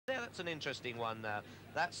that's an interesting one now.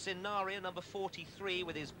 That's Scenario, number 43,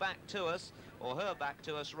 with his back to us, or her back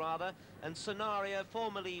to us rather, and Scenario,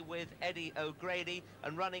 formerly with Eddie O'Grady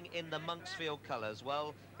and running in the Monksfield colours.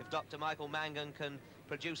 Well, if Dr. Michael Mangan can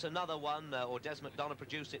produce another one, or Des McDonough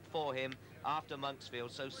produce it for him after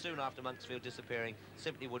Monksfield, so soon after Monksfield disappearing,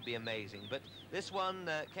 simply would be amazing. But this one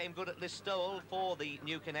came good at Listowel for the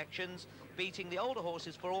new connections, beating the older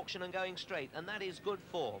horses for auction and going straight, and that is good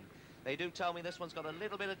form. They do tell me this one's got a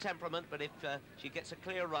little bit of temperament, but if she gets a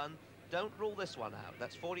clear run, don't rule this one out.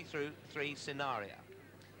 That's 43 Scenario.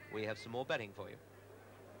 We have some more betting for you.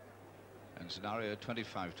 And Scenario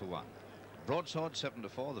 25 to 1. Broadsword 7 to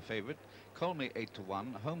 4, the favourite. Colney 8 to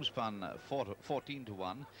 1. Homespun 14 to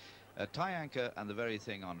 1. Tie Anchor and the Very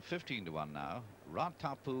Thing on 15 to 1 now. Ra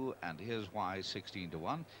Tapu and Here's Why 16 to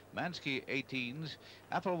 1. Mansky 18s.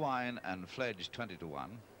 Apple Wine and Fledge 20 to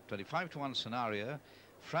 1. 25 to 1 Scenario.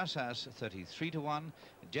 Frassas 33 to 1,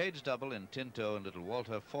 Jade's Double in Tinto and Little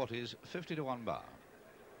Walter 40s 50 to 1 bar.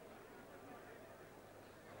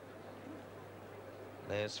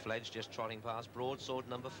 There's Fledge just trotting past. Broadsword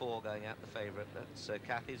number 4 going out the favourite. That's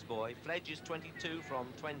Kathy's boy. Fledge is 22 from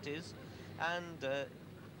 20s, and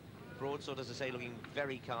Broadsword, as I say, looking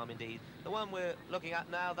very calm indeed. The one we're looking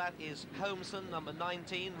at now, that is Homeson, number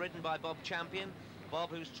 19, ridden by Bob Champion.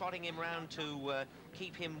 Bob, who's trotting him round to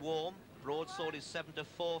keep him warm. Broadsword is 7 to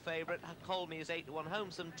 4 favourite. Colmy is 8 to 1.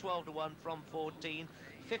 Homeson 12 to 1 from 14.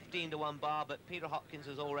 15 to 1 bar, but Peter Hopkins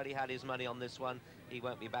has already had his money on this one. He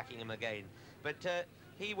won't be backing him again. But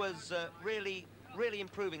he was really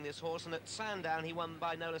improving this horse, and at Sandown he won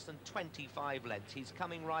by no less than 25 lengths. He's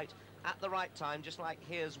coming right at the right time, just like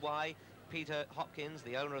Here's Why. Peter Hopkins,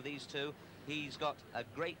 the owner of these two, he's got a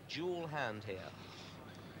great dual hand here.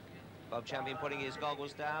 Bob Champion putting his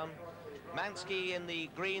goggles down. Mansky in the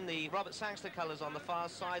green, the Robert Sangster colours on the far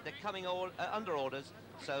side. They're coming under orders,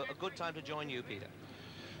 so a good time to join you, Peter.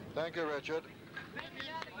 Thank you, Richard.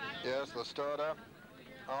 Yes, the starter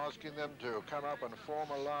asking them to come up and form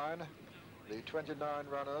a line. The 29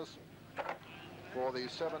 runners for the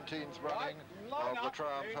 17th running of the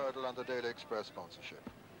Triumph Hurdle under Daily Express sponsorship.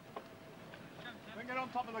 Bring it on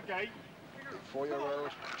top of the gate. The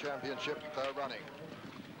 4-year-old championship they're running.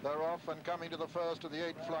 They're off and coming to the first of the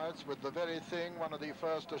 8 flights with The Very Thing, one of the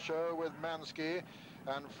first to show, with Mansky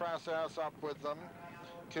and Frassas up with them.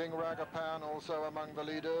 King Ragapan also among the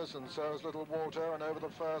leaders, and so is Little Walter, and over the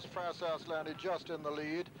first Frassas landed just in the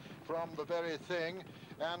lead from The Very Thing,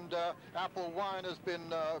 and Apple Wine has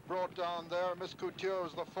been brought down there. Miss Couture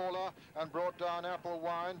is the faller and brought down Apple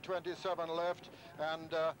Wine, 27 left, and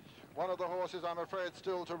one of the horses, I'm afraid,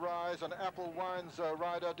 still to rise, and Apple Wine's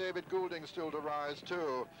rider, David Goulding, still to rise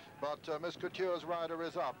too. But Miss Couture's rider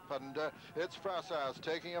is up, and it's Frassas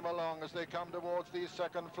taking him along as they come towards the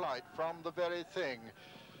second flight from The Very Thing.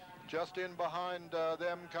 Just in behind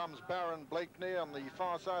them comes Baron Blakeney. On the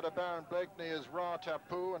far side of Baron Blakeney is Ra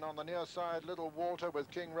Tapu, and on the near side Little Walter with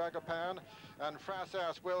King Ragapan, and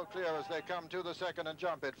Frassas well clear as they come to the second and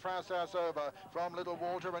jump it. Frassas over from Little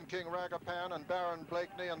Walter and King Ragapan and Baron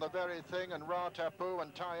Blakeney and The Very Thing and Ra Tapu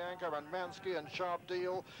and Tie Anchor and Mansky and Sharp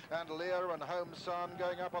Deal and Lear and Home Sun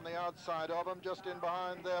going up on the outside of them. Just in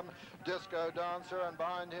behind them Disco Dancer, and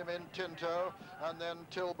behind him in Tinto, and then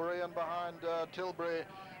Tilbury, and behind Tilbury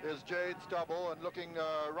is Jade's Double, and looking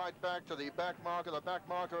right back to the back marker. The back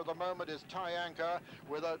marker at the moment is Tie Anchor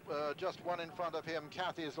with just one in front of him,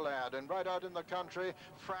 Kathy's Lad. And right out in the country,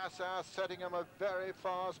 Frassas setting him a very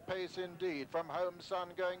fast pace indeed. From Home Sun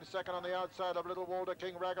going second on the outside of Little Walter,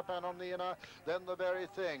 King Ragapan on the inner, then The Very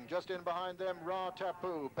Thing. Just in behind them, Ra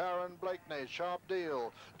Tapu, Baron Blakeney, Sharp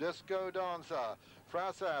Deal, Disco Dancer.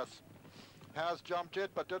 Frassas has jumped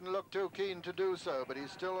it, but didn't look too keen to do so, but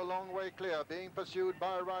he's still a long way clear, being pursued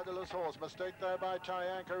by a riderless horse. Mistake there by Tie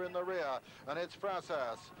Anchor in the rear, and it's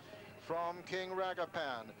Frassas from King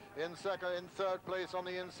Ragapan. In third place on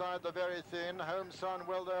the inside, The Very Thin. Home Sun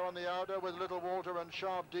well there on the outer with Little Walter and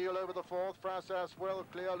Sharp Deal over the fourth. Frassas well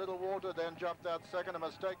clear. Little Walter then jumped that second. A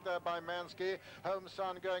mistake there by Mansky. Home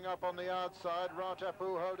Sun going up on the outside. Ra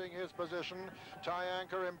Tapu holding his position. Tie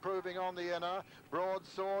Anchor improving on the inner.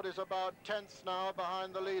 Broadsword is about 10th now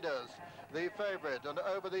behind the leaders, the favourite. And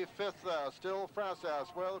over the fifth there, still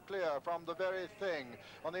Frassas well clear from The Very Thing.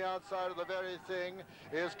 On the outside of The Very Thing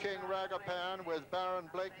is King Ragapan with Baron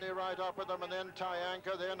Blakeney right up with them, and then Tie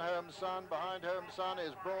Anchor, then Home Sun. Behind Home Sun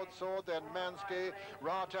is Broadsword, then Mansky.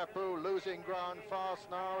 Ra Tapu losing ground fast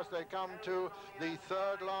now as they come to the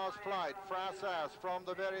third last flight. Frassas from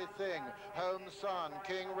The Very Thing. Home Sun,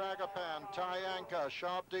 King Ragapan, Tie Anchor,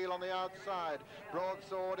 Sharp Deal on the outside.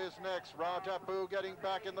 Broadsword is next. Ra Tapu getting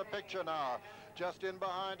back in the picture now. Just in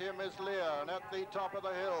behind him is Lear, and at the top of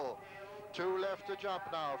the hill, 2 left to jump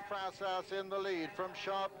now. Frasas in the lead. From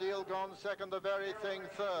Sharp Deal gone second, The Very Thing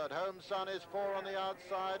third. Home Sun is 4 on the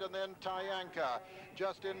outside, and then Tyanka.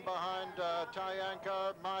 Just in behind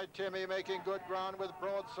Tyanka, My Timmy making good ground with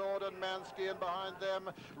Broadsword and Mansky, and behind them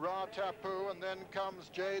Ra Tapu, and then comes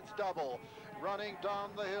Jade's Double. Running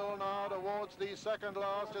down the hill now towards the second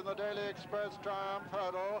last in the Daily Express Triumph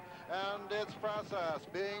Hurdle, and it's Frasas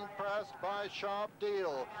being pressed by Sharp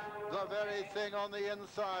Deal. The Very Thing on the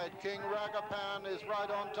inside. King Ragapan is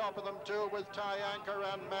right on top of them too, with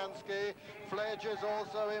Tyanka and Mansky. Fledge is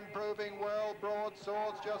also improving well.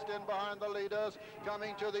 Broadswords just in behind the leaders,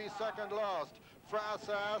 coming to the second last.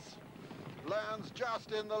 Frasas lands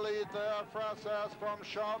just in the lead there. Frasas from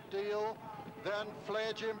Sharp Deal. Then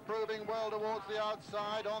Fledge improving well towards the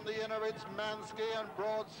outside. On the inner it's Mansky and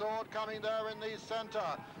Broadsword coming there in the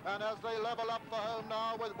centre. And as they level up the home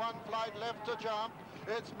now with 1 flight left to jump,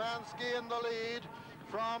 it's Mansky in the lead.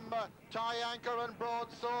 From Tyanka and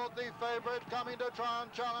Broadsword, the favourite, coming to try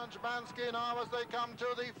and challenge Mansky now as they come to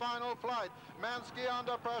the final flight. Mansky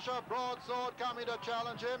under pressure, Broadsword coming to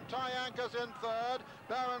challenge him. Tyanka's in third,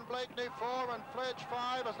 Baron Blakeney 4 and Fledge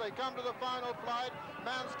 5 as they come to the final flight.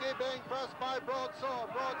 Mansky being pressed by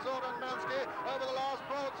Broadsword. Broadsword and Mansky over the last.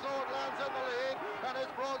 Broadsword lands in the lead, and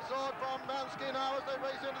it's Broadsword from Mansky now as they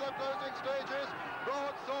race into the closing stages.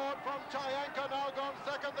 Broadsword from Tyanka now gone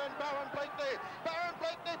second, then Baron Blakeney. Baron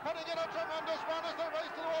Blakeney putting in a tremendous run as they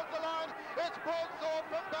race towards the line. It's Broadsword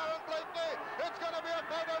from Baron Blakeney. It's going to be a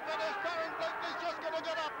photo finish. Baron Blakeney's just going to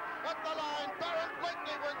get up at the line. Baron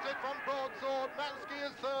Blakeney wins it from Broadsword. Mansky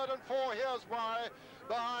is third and 4. Here's why.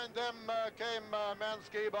 Behind them came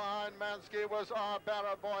Mansky. Behind Mansky was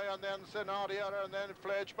Barraboy, and then Scenario, and then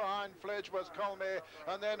Fledge. Behind Fledge was Colmy,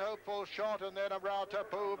 and then Hopeful Shot, and then a Ra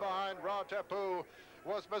Tapu. Behind Ra Tapu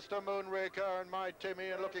was Mr. Moonraker and My Timmy,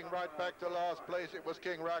 and looking right back to last place it was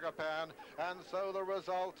King Ragapan. And so the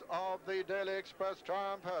result of the Daily Express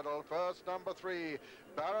Triumph Hurdle. First, number 3,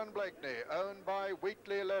 Baron Blakeney, owned by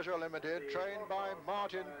Wheatley Leisure Limited, trained by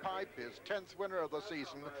Martin Pipe, his 10th winner of the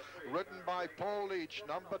season, ridden by Paul Leach,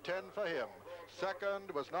 number 10 for him.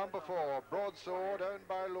 Second was number 4, Broadsword, owned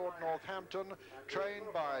by Lord Northampton, trained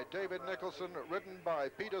by David Nicholson, ridden by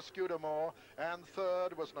Peter Scudamore. And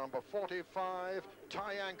third was number 45,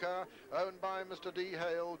 Tyanka, owned by Mr. D.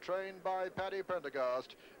 Hale, trained by Paddy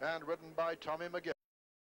Prendergast, and ridden by Tommy McGill.